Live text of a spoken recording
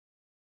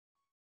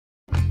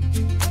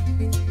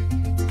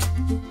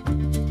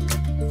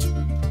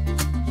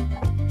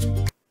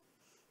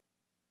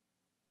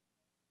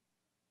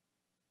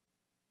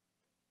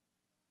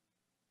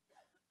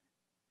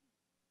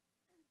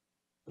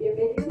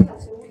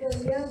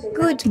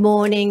Good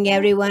morning,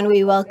 everyone.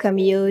 We welcome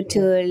you to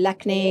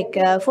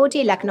LACNIC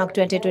 40, LACNOC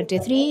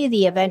 2023,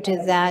 the event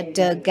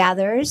that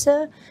gathers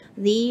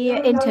the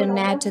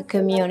internet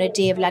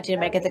community of Latin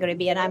America and the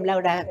Caribbean. I'm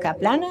Laura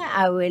Kaplan.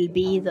 I will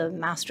be the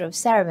Master of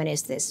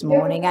Ceremonies this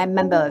morning. I'm a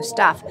member of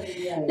staff.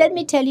 Let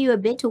me tell you a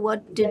bit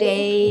what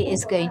today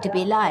is going to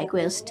be like.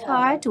 We'll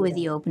start with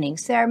the opening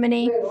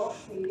ceremony.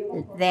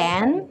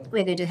 Then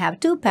we're going to have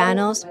two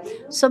panels,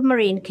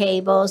 submarine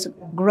cables,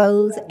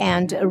 growth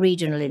and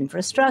regional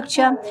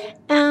infrastructure.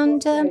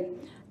 And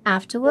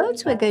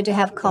afterwards, we're going to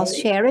have cost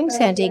sharing,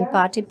 sending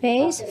party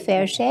pays,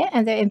 fair share,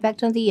 and their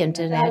impact on the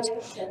internet.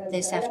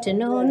 This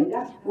afternoon,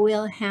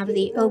 we'll have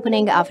the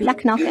opening of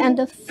LACNOC, and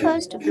the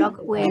first block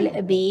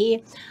will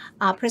be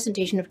a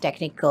presentation of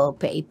technical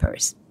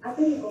papers.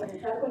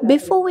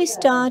 Before we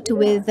start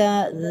with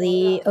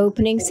the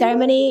opening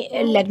ceremony,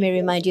 let me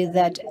remind you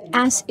that,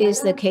 as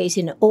is the case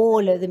in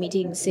all of the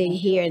meetings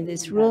here in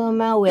this room,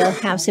 we'll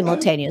have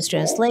simultaneous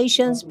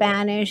translations,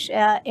 Spanish,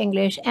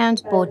 English,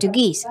 and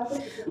Portuguese.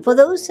 For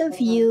those of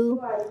you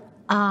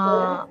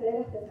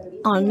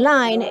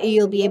online,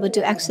 you'll be able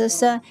to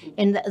access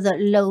in the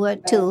lower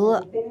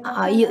tool.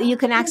 You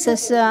can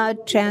access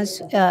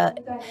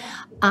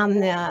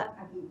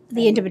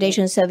the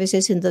interpretation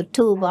services in the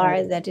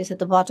toolbar that is at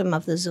the bottom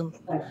of the Zoom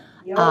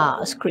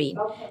screen.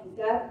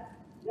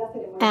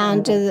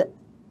 And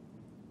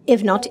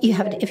if not,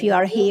 if you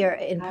are here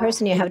in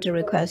person, you have to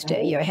request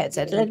your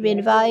headset. Let me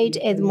invite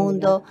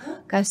Edmundo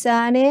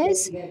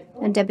Casares,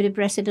 Deputy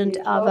President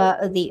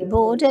of the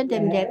Board,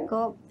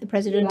 Demdeco,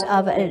 President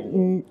of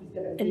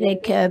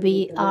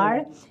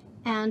LEC-BR,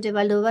 and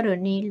Evaldo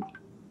Varonil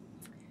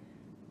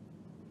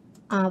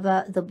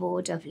of the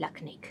Board of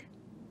LACNIC.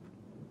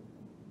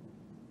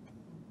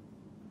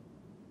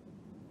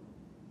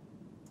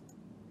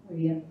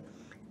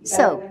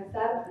 So,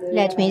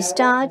 let me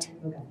start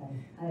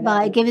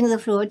by giving the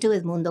floor to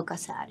Edmundo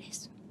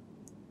Casares.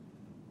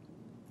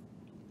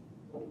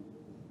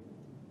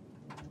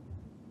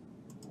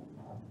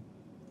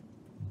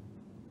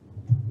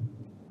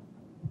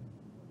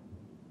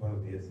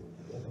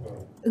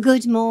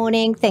 Good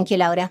morning. Thank you,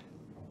 Laura.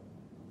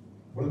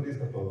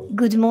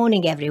 Good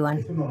morning,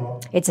 everyone.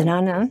 It's an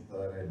honor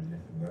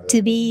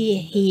to be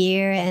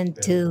here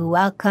and to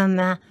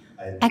welcome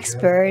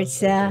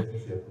experts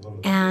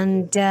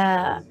and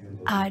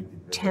our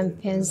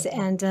champions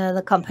and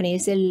the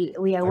companies.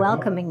 We are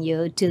welcoming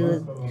you to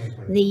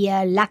the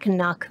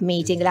LACNOC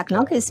meeting.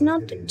 LACNOC is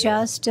not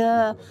just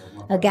a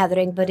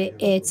gathering, but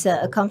it's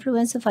a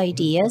confluence of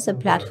ideas, a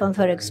platform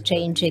for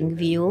exchanging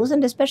views,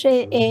 and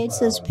especially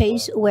it's a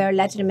space where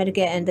Latin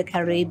America and the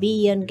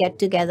Caribbean get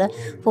together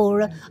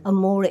for a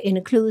more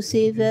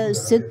inclusive,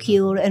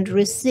 secure, and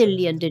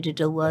resilient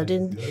digital world.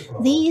 And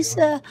these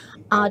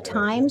are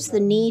times the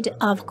need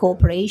of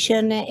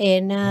cooperation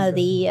in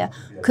the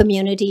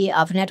community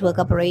of network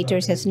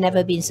operators has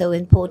never been so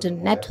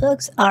important.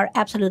 Networks are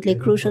absolutely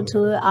crucial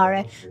to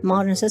our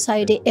modern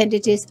society, and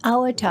it is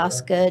our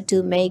task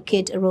to make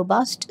it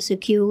robust,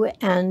 secure,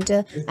 and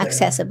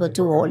accessible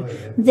to all.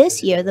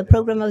 This year, the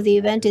program of the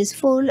event is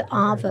full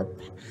of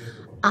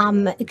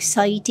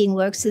exciting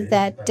works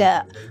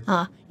that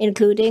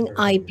including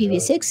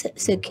IPv6,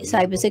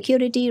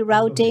 cybersecurity,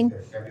 routing,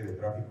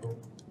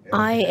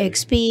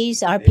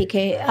 IXPs,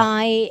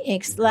 RPKI,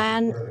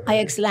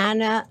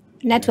 IXLAN,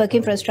 network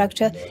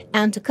infrastructure,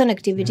 and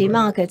connectivity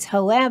markets.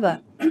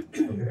 However,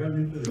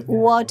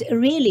 what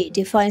really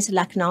defines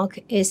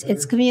LACNOC is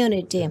its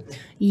community.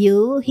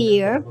 You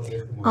here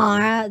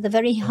are the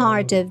very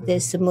heart of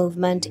this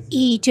movement.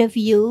 Each of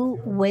you,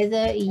 with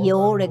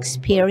your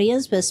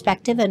experience,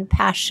 perspective, and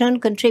passion,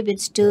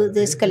 contributes to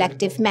this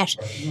collective mesh.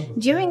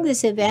 During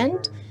this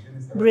event,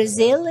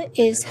 Brazil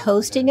is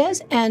hosting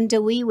us, and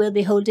we will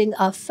be holding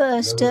our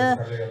first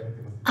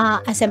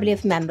Assembly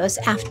of Members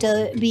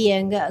after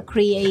being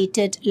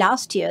created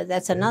last year.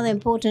 That's another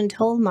important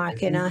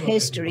hallmark in our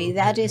history.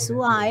 That is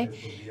why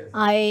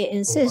I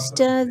insist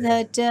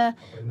that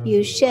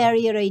you share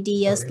your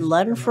ideas,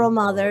 learn from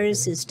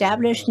others,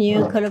 establish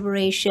new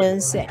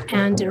collaborations,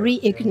 and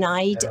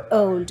reignite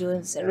old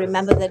ones.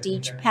 Remember that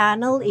each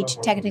panel, each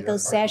technical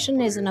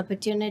session is an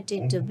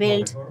opportunity to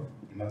build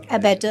a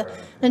better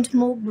and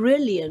more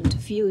brilliant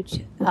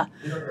future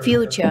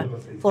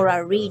for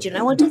our region.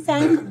 I want to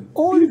thank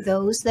all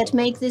those that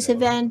make this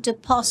event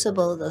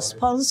possible, the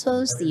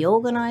sponsors, the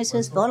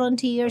organizers,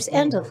 volunteers,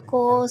 and of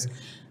course,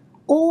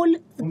 all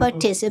the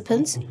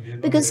participants,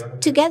 because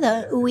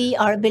together we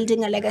are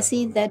building a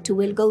legacy that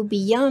will go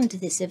beyond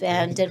this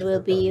event and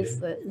will be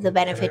for the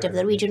benefit of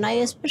the region. I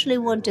especially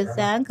want to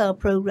thank our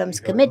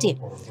programs committee,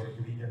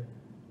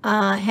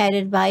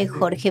 headed by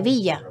Jorge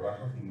Villa.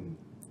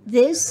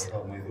 This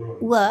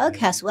work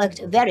has worked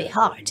very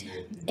hard.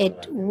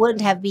 It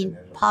wouldn't have been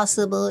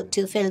possible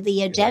to fill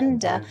the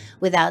agenda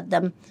without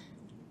them.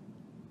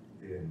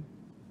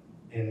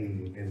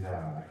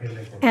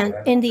 And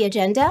in the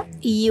agenda,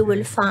 you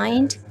will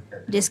find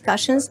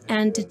discussions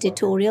and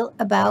tutorial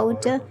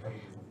about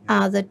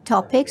are the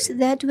topics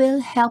that will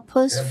help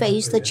us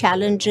face the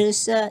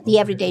challenges, the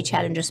everyday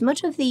challenges.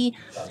 Much of the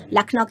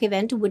LACNOC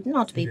event would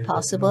not be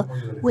possible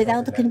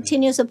without the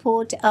continuous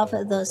support of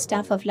the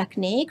staff of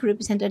LACNIC,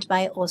 represented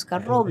by Oscar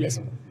Robles.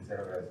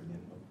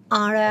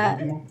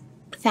 Our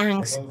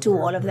thanks to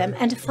all of them.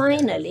 And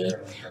finally,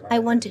 I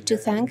wanted to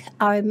thank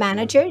our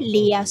manager,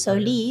 Leah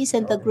Solis,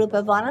 and the group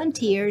of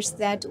volunteers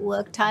that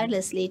work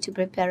tirelessly to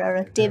prepare our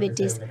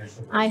activities.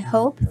 I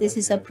hope this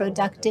is a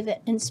productive,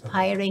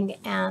 inspiring,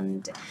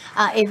 and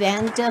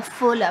event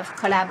full of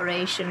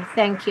collaboration.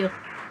 Thank you.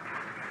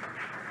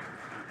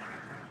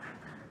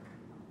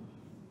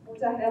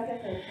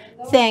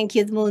 Thank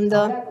you,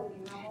 Edmundo.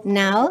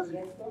 Now,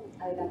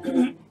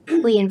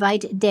 we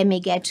invite Demi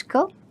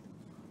Getchko.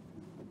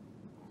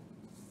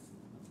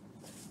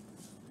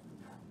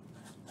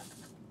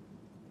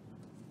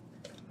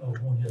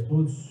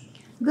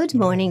 Good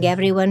morning,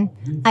 everyone.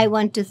 I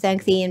want to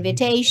thank the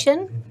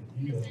invitation.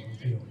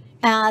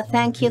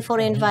 Thank you for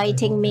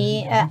inviting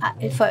me.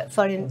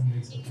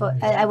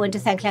 I want to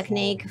thank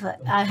LACNIC.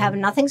 I have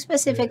nothing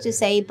specific to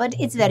say, but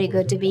it's very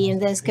good to be in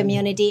this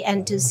community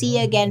and to see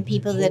again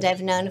people that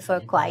I've known for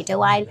quite a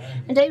while.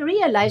 And I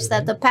realized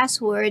that the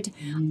password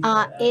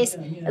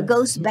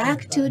goes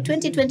back to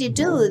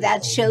 2022.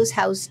 That shows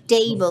how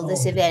stable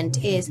this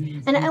event is.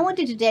 And I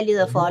wanted to tell you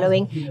the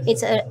following.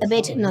 It's a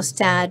bit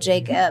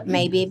nostalgic,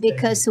 maybe,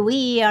 because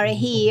we are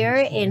here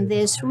in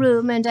this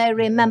room, and I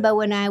remember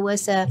when I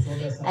was a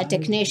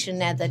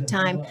technician at the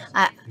time,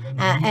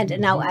 and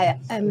now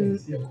I'm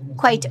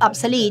quite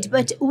obsolete,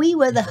 but we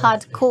were the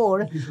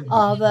hardcore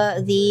of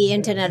the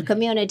internet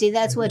community.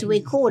 That's what we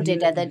called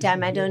it at the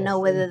time. I don't know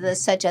whether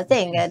there's such a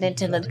thing, an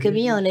internet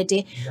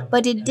community,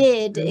 but it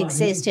did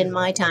exist in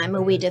my time.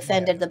 We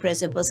defended the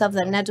principles of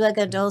the network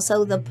and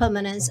also the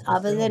permanence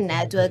of the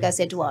network as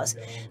it was.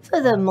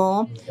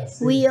 Furthermore,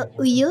 we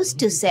used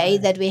to say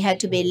that we had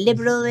to be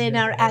liberal in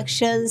our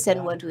actions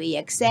and what we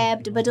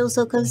accept, but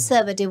also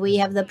conservative. We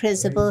have the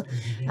principle,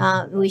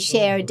 we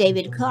share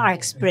David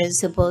Clarke's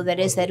principle, that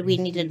is that we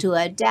needed to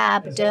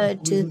adapt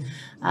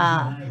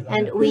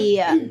and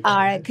we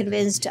are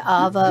convinced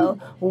of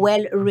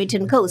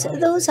well-written codes.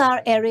 Those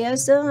are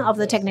areas of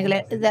the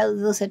technical,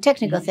 those are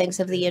technical things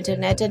of the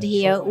internet, and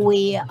here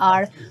we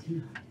are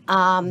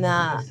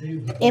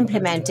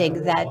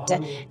implementing that.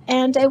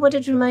 And I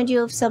wanted to remind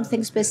you of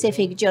something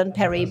specific. John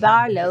Perry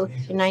Barlow,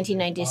 in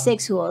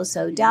 1996, who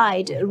also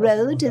died,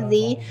 wrote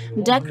the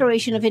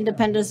Declaration of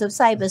Independence of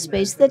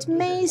Cyberspace that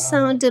may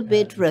sound a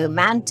bit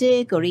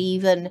romantic or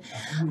even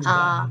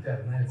a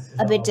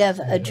bit of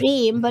a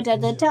dream, but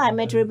at the time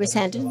it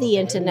represented the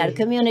internet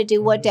community,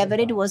 whatever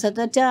it was at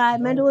the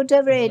time and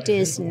whatever it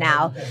is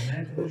now.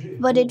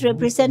 But it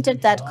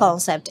represented that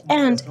concept.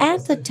 And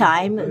at the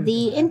time,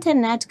 the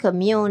internet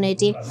community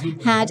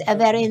had a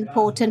very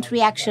important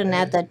reaction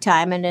at the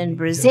time. And in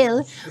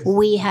Brazil,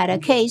 we had a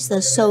case,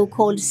 the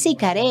so-called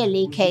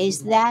Cicarelli case,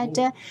 that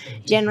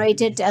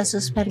generated a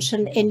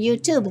suspension in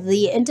YouTube.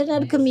 The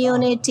internet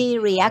community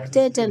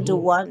reacted, and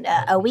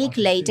a week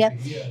later,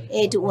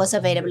 it was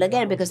available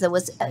again because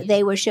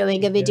they were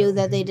showing a video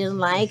that they didn't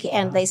like,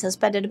 and they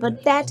suspended.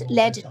 But that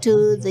led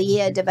to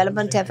the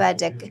development of a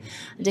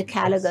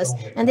decalogus,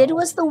 and it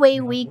was the way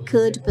we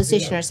could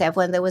position ourselves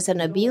when there was an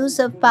abuse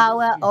of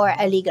power or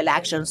a legal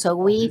action. So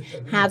we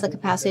have the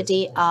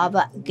capacity of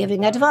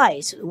giving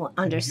advice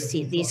under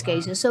these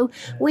cases. So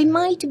we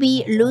might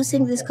be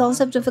losing this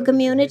concept of a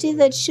community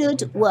that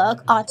should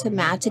work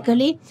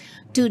automatically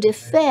to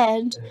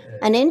defend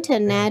an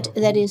internet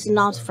that is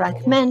not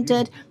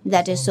fragmented,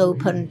 that is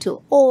open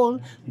to all,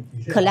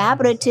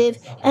 collaborative,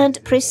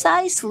 and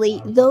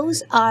precisely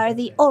those are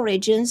the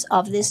origins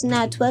of this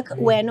network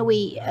when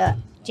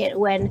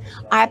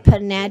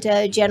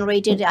ARPANET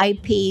generated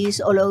IPs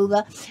all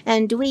over,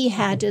 and we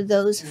had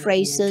those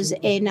phrases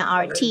in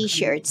our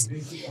T-shirts.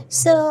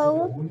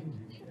 So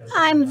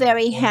I'm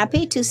very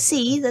happy to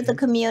see that the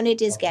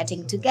community is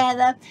getting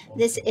together.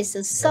 This is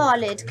a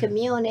solid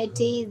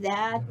community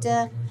that,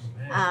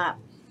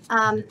 and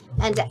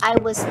I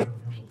was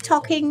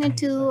talking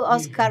to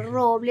Oscar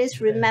Robles,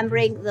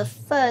 remembering the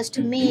first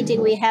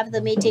meeting. We have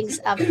the meetings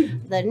of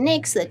the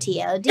NICs, the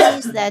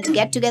TLDs that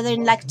get together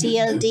in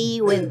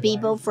LACTLD with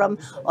people from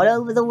all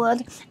over the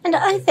world. And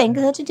I think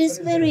that it is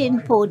very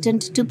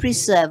important to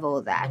preserve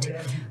all that.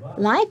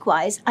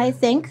 Likewise, I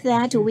think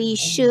that we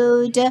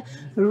should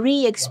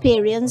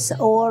re-experience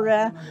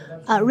or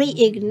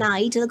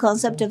reignite the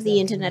concept of the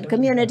internet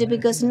community,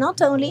 because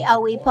not only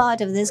are we part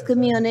of this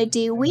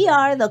community, we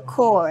are the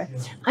core.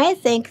 I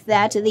think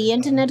that the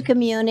internet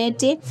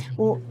community,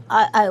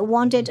 I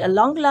wanted a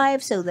long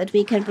life so that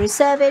we can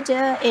preserve it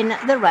in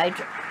the right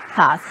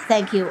path.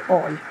 Thank you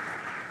all.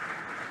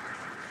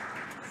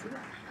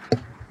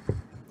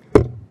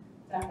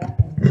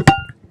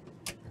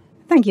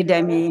 Thank you,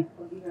 Demi.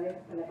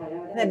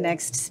 The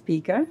next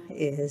speaker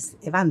is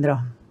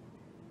Evandro.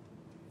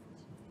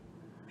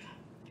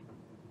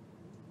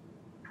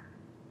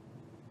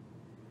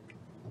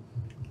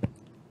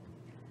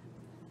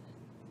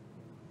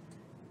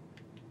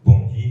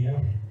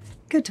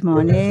 Good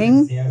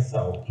morning.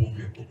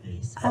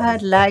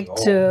 I'd like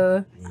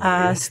to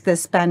ask the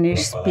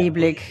Spanish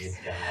public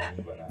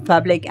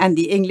and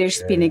the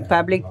English-speaking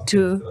public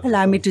to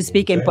allow me to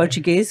speak in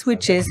Portuguese,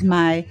 which is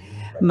my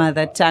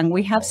mother tongue.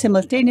 We have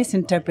simultaneous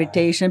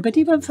interpretation, but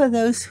even for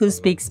those who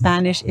speak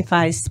Spanish, if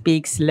I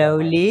speak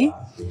slowly,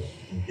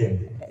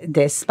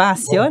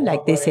 despacio,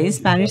 like they say in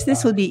Spanish,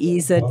 this will be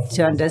easier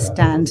to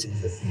understand.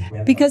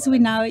 Because we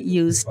now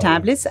use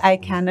tablets, I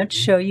cannot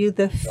show you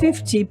the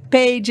 50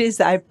 pages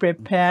I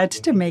prepared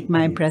to make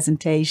my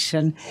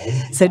presentation.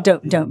 So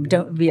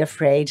don't be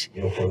afraid.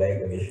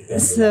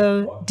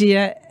 So,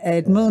 dear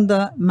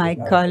Edmundo, my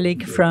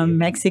colleague from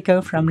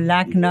Mexico, from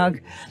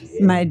LACNOG,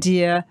 my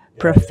dear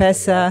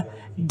Professor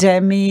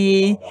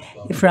Demi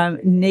from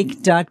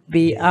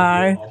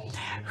NIC.br,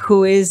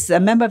 who is a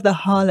member of the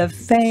Hall of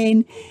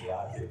Fame,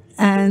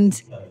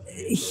 and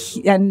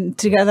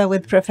together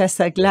with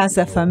Professor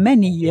Glaser for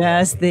many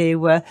years, they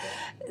were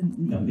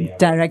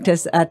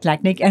directors at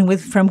LACNIC,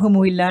 and from whom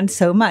we learned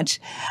so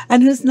much,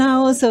 and who's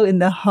now also in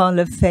the Hall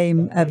of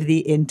Fame of the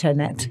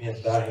Internet.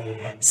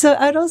 So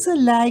I'd also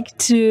like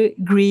to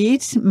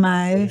greet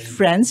my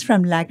friends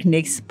from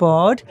LACNIC's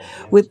board,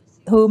 with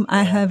whom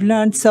I have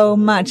learned so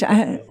much.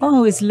 I'm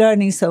always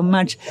learning so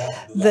much.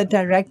 The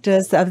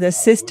directors of the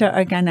sister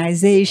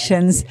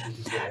organizations,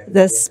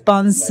 the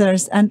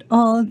sponsors, and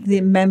all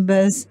the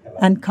members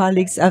and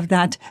colleagues of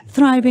that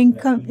thriving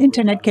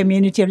internet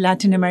community of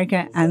Latin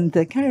America and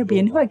the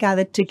Caribbean who are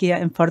gathered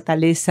together in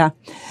Fortaleza,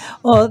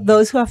 or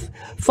those who are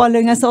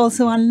following us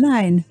also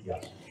online.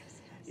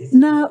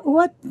 Now,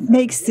 what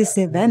makes this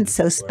event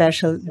so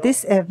special?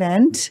 This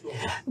event,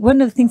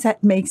 one of the things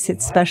that makes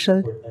it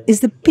special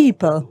is the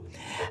people.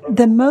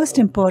 The most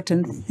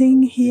important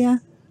thing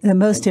here, the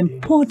most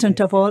important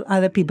of all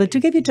other people. To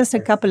give you just a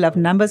couple of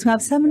numbers, we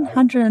have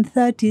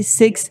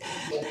 736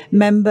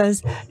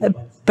 members,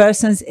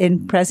 persons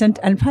in present,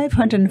 and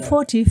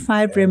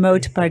 545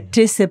 remote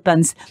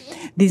participants.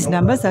 These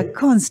numbers are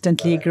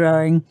constantly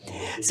growing.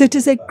 So it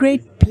is a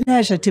great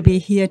pleasure to be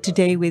here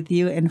today with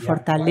you in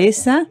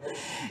Fortaleza,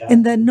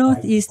 in the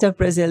northeast of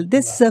Brazil.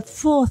 This is the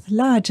fourth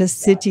largest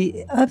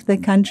city of the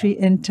country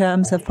in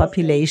terms of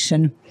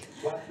population.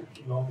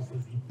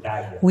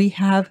 We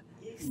have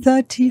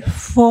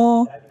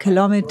 34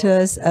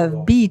 kilometers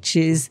of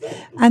beaches,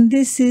 and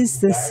this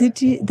is the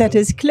city that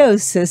is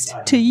closest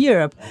to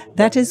Europe.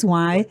 That is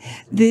why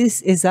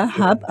this is a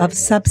hub of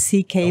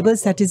subsea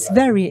cables that is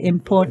very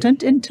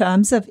important in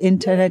terms of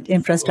internet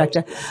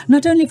infrastructure,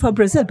 not only for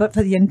Brazil, but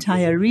for the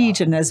entire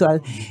region as well.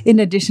 In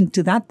addition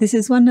to that, this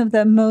is one of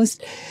the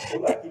most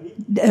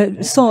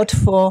sought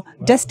for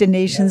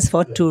destinations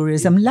for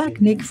tourism.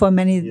 LACNIC, for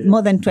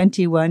more than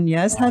 21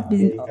 years, have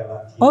been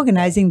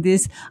organizing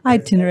these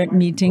itinerant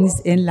meetings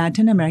in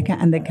Latin America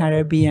and the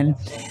Caribbean.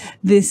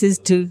 This is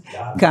to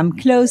come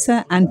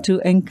closer and to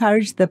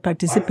encourage the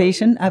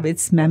participation of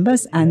its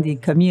members and the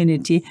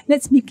community.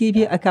 Let me give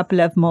you a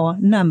couple of more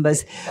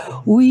numbers.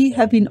 We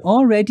have been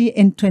already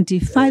in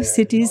 25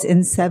 cities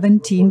in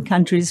 17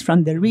 countries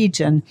from the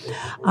region.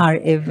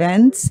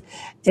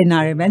 In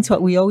our events,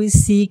 what we always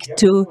seek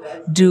to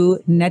do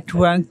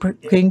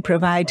networking,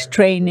 provide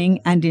training,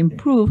 and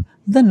improve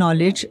the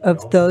knowledge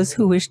of those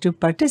who wish to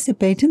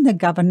participate in the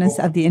governance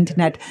of the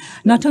Internet,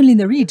 not only in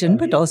the region,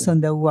 but also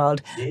in the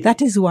world.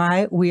 That is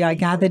why we are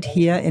gathered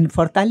here in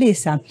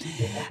Fortaleza.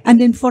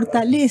 And in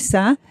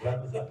Fortaleza,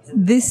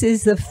 this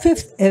is the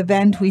 5th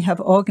event we have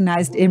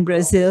organized in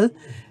Brazil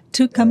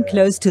to come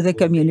close to the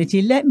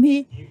community. Let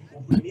me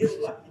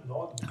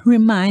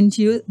remind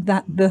you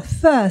that the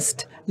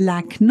first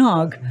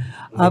LACNOG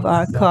of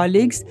our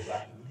colleagues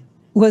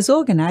was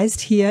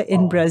organized here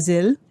in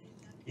Brazil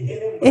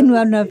in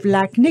one of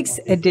LACNIC's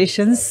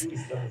editions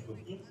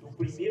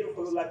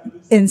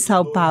in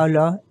Sao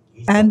Paulo.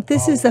 And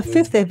this is the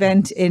 5th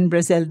event in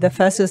Brazil. The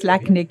first was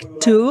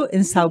LACNIC 2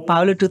 in Sao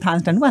Paulo,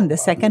 2001. The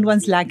second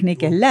one's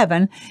LACNIC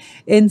 11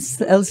 in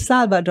El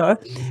Salvador,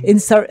 in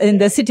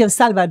the city of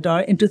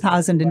Salvador in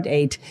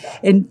 2008.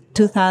 In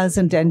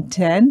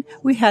 2010,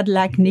 we had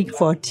LACNIC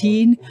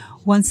 14,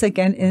 once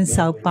again in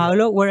Sao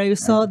Paulo, where I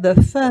saw the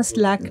first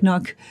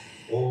LACNOG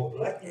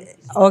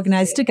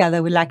organized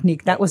together with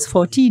LACNIC. That was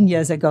 14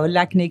 years ago.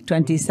 LACNIC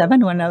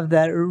 27, one of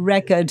the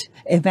record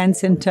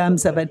events in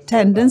terms of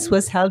attendance,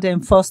 was held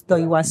in Foz do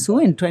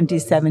Iguaçu in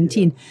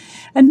 2017.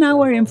 And now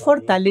we're in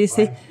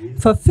Fortaleza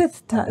for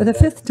the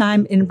 5th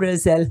time in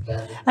Brazil.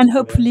 And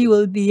hopefully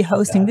we'll be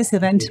hosting this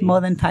event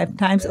more than 5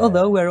 times,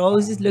 although we're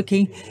always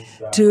looking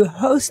to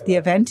host the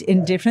event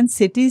in different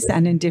cities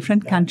and in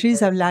different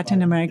countries of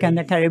Latin America and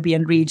the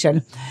Caribbean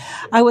region.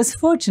 I was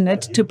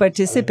fortunate to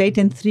participate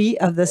in 3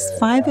 of the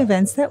 5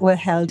 events that were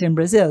held in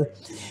Brazil,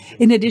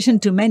 in addition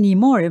to many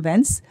more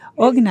events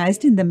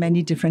organized in the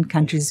many different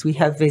countries we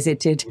have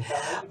visited.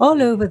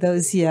 All over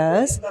those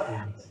years,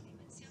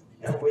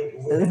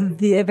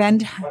 the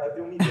event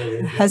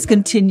has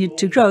continued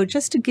to grow.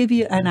 Just to give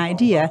you an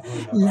idea,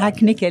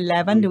 LACNIC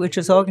 11, which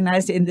was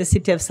organized in the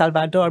city of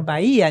Salvador,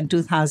 Bahia in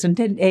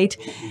 2008,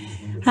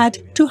 had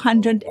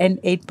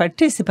 208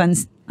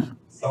 participants.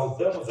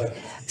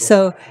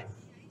 So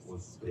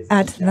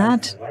At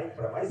that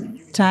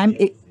time,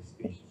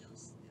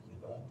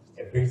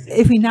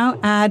 if we now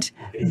add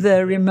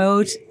the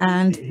remote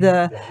and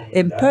the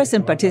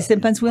in-person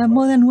participants, we have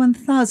more than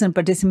 1,000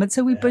 participants.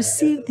 So we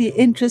perceive the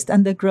interest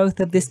and the growth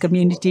of this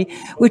community,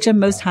 which I'm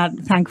most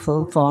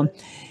thankful for.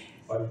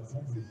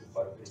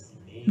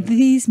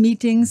 These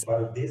meetings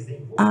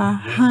are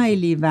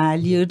highly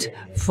valued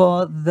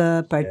for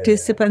the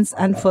participants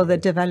and for the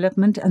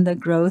development and the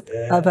growth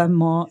of a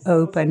more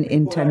open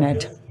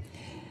internet.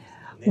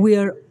 We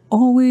are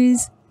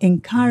always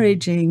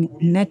encouraging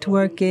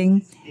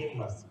networking,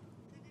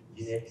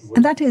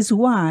 and that is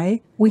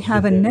why we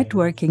have a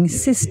networking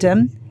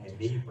system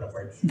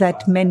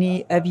that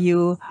many of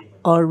you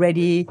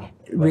already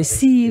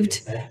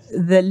received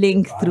the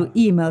link through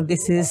email.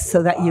 This is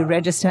so that you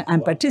register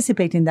and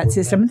participate in that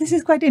system. This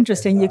is quite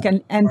interesting. You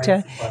can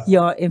enter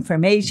your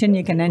information,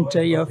 you can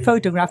enter your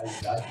photograph.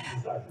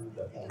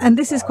 And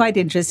this is quite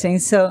interesting.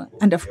 So,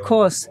 and of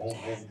course,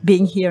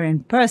 being here in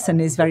person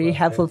is very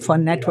helpful for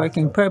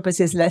networking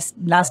purposes.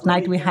 Last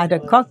night we had a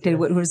cocktail,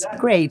 which was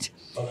great.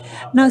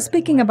 Now,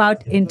 speaking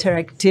about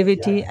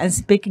interactivity and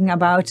speaking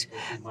about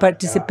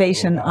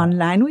participation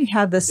online, we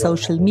have the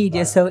social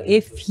media. So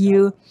if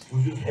you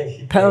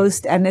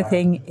post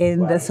anything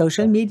in the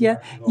social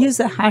media, use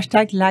the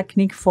hashtag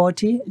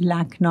LACNIC40,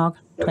 LACNOG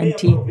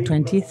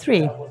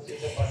 2023.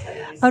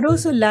 I'd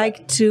also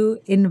like to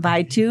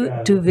invite you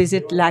to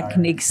visit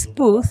LACNIC's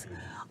booth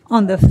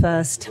on the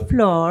first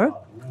floor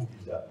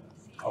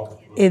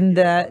in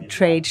the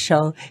trade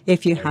show.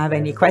 If you have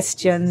any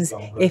questions,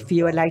 if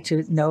you would like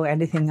to know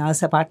anything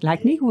else about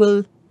LACNIC,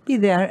 we'll be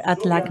there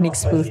at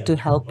LACNIC's booth to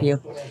help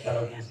you.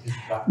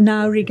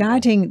 Now,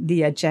 regarding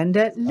the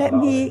agenda, let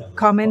me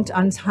comment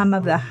on some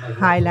of the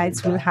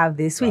highlights we'll have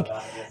this week.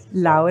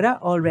 Laura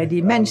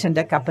already mentioned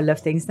a couple of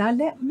things. Now,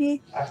 let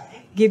me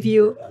give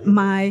you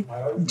my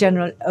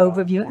general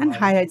overview and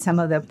highlight some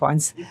of the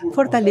points.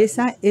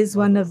 Fortaleza is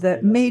one of the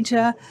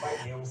major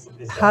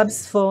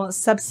hubs for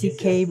subsea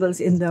cables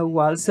in the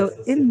world. So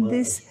in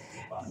this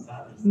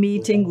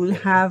meeting, we'll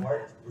have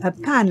a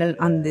panel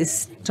on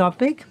this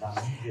topic.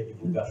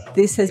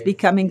 This has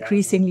become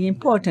increasingly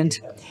important.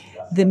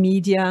 The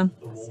media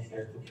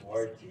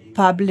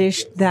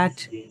published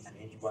that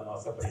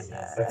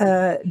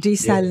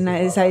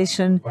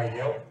desalination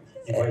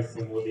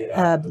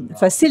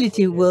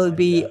facility will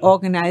be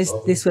organized.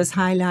 This was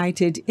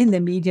highlighted in the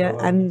media,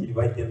 and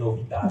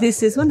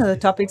this is one of the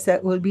topics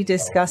that will be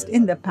discussed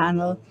in the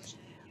panel,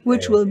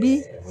 which will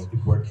be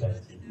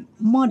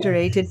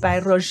moderated by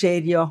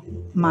Rogerio,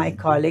 my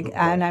colleague,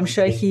 and I'm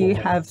sure he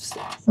has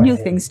new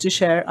things to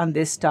share on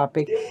this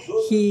topic.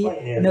 He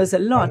knows a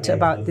lot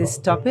about this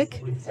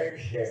topic,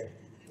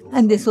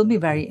 and this will be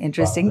very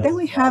interesting. Then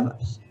we have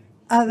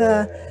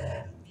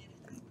other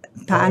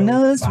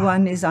panels.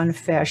 One is on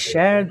fair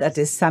share. That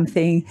is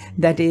something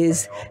that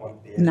is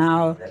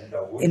now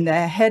in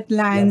the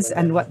headlines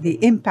and what the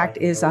impact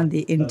is on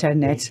the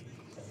internet.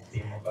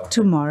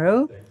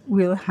 Tomorrow,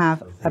 we'll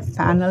have a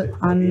panel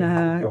on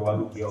a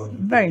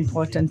very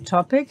important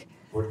topic.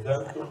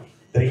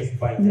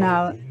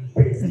 Now,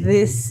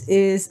 this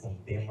is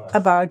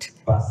about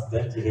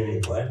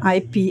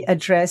IP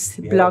address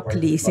block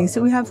leasing.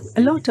 So we have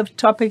a lot of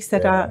topics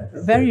that are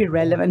very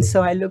relevant.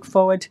 So I look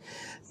forward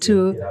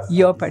to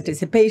your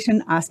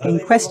participation,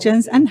 asking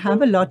questions, and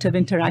have a lot of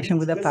interaction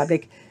with the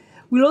public.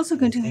 We're also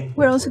going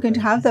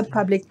to have the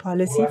Public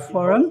Policy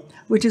Forum,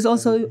 which is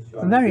also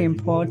very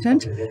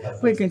important.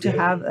 We're going to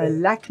have a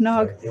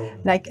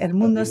LACNOG. Like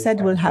Edmundo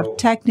said, we'll have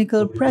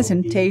technical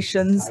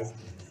presentations.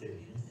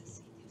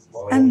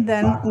 And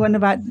then one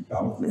about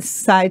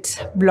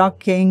site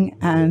blocking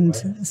and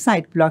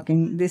site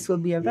blocking. This will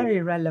be a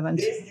very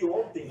relevant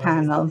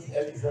panel.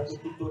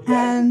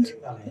 And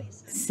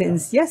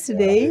since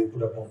yesterday,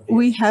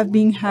 we have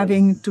been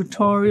having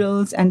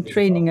tutorials and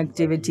training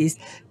activities.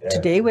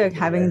 Today, we're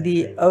having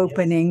the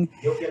opening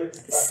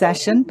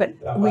session, but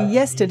we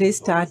yesterday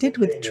started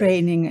with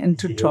training and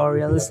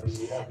tutorials.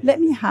 Let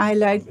me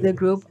highlight the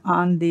group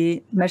on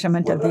the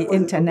measurement of the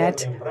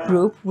internet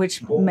group,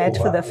 which met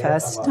for the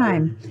first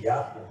time.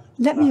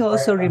 Let me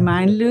also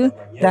remind you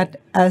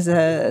that as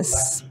a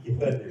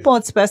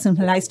sports person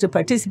who likes to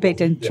participate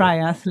in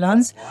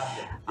triathlons,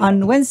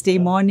 on Wednesday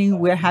morning,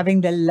 we're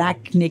having the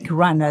LACNIC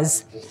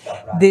Runners.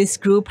 This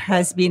group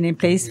has been in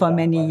place for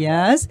many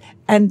years,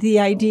 and the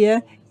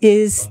idea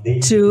is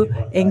to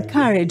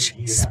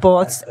encourage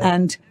sports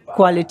and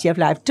quality of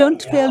life.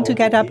 Don't fail to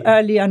get up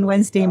early on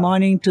Wednesday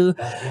morning to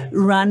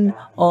run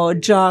or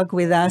jog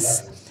with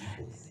us,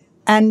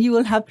 and you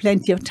will have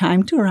plenty of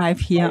time to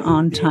arrive here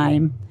on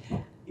time.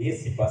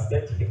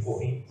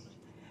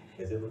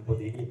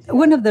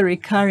 One of the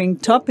recurring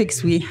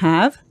topics we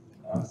have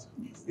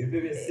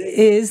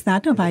is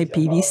that of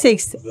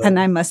IPv6, and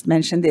I must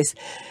mention this.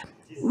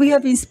 We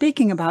have been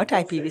speaking about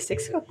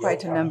IPv6 for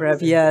quite a number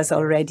of years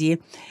already,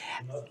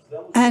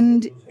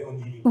 and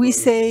we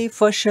say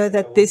for sure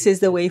that this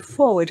is the way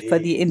forward for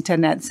the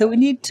internet. So we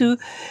need to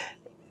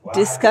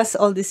discuss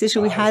all this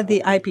issue. We had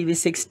the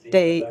IPv6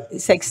 day,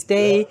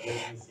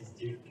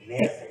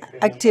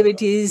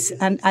 activities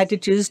and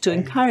attitudes to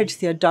encourage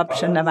the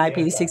adoption of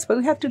IPv6, but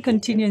we have to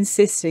continue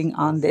insisting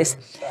on this.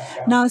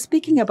 Now,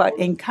 speaking about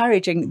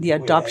encouraging the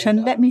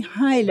adoption, let me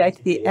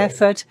highlight the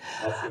effort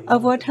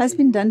of what has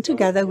been done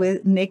together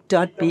with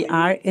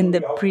NIC.br in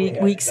the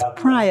weeks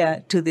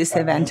prior to this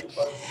event.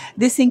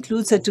 This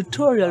includes a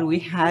tutorial we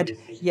had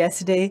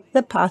yesterday,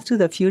 The Path to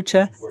the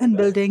Future and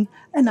Building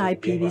an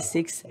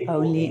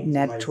IPv6-only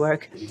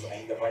network.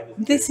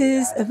 This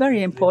is a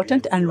very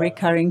important and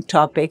recurring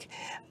topic,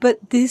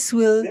 but this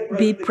will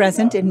be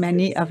present in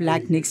many of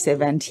LACNIC's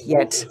events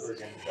yet.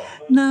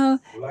 Now,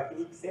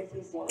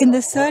 in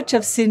the search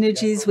of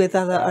synergies with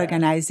other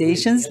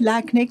organizations,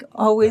 LACNIC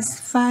always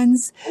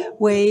finds a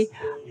way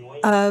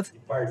of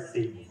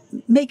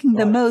making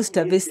the most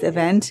of this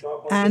event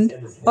and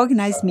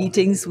organize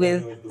meetings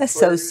with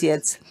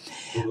associates.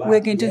 We're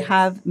going to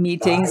have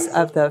meetings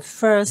of the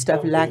first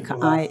of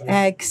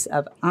LAC-IX,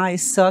 of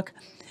ISOC,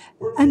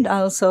 and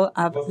also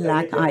of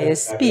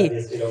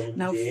LAC-ISP.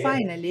 Now,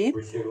 finally,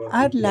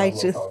 I'd like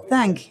to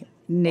thank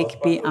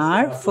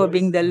NIC.br for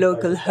being the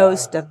local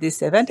host of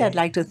this event. I'd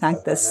like to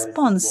thank the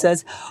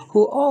sponsors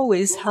who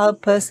always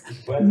help us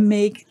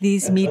make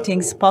these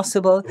meetings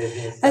possible,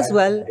 as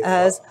well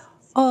as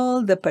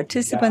all the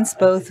participants,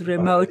 both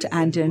remote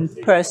and in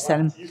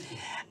person.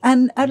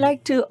 And I'd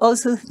like to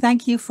also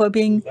thank you for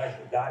being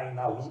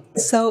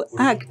so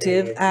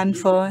active and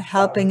for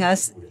helping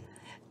us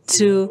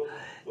to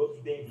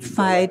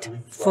fight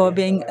for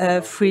being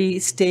a free,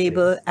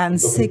 stable, and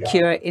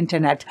secure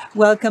Internet.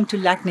 Welcome to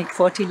LACNIC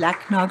 40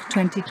 LACNOG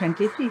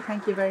 2023.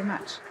 Thank you very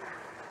much.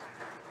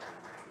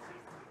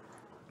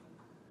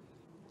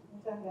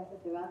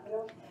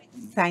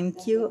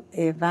 Thank you,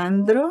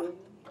 Evandro.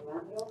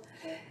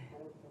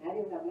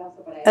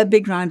 A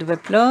big round of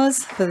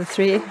applause for the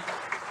three.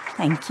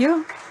 Thank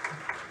you.